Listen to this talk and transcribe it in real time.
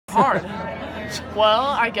Hard. Well,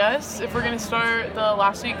 I guess if we're going to start the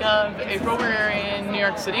last week of April, we're in New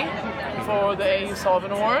York City for the A.U.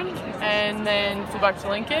 Sullivan Award, and then flew back to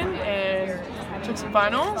Lincoln and took some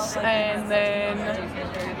finals, and then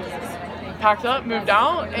packed up, moved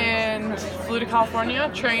out, and flew to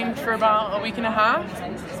California, trained for about a week and a half,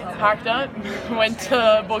 packed up, went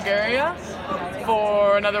to Bulgaria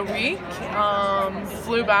for another week,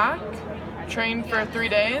 flew back, trained for 3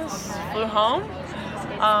 days, flew home.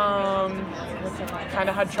 Kind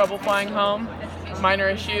of had trouble flying home. Minor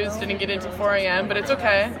issues, didn't get into 4 a.m., but it's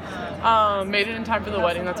okay. Made it in time for the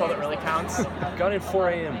wedding, that's all that really counts. Got in 4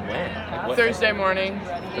 a.m. when? Like Thursday morning.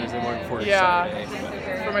 Thursday morning for Yeah,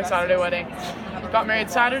 Saturday. for my Saturday wedding. Got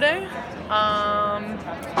married Saturday.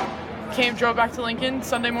 Drove back to Lincoln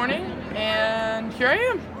Sunday morning, and here I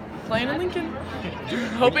am, playing in Lincoln,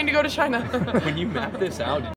 hoping to go to China. When you map this out,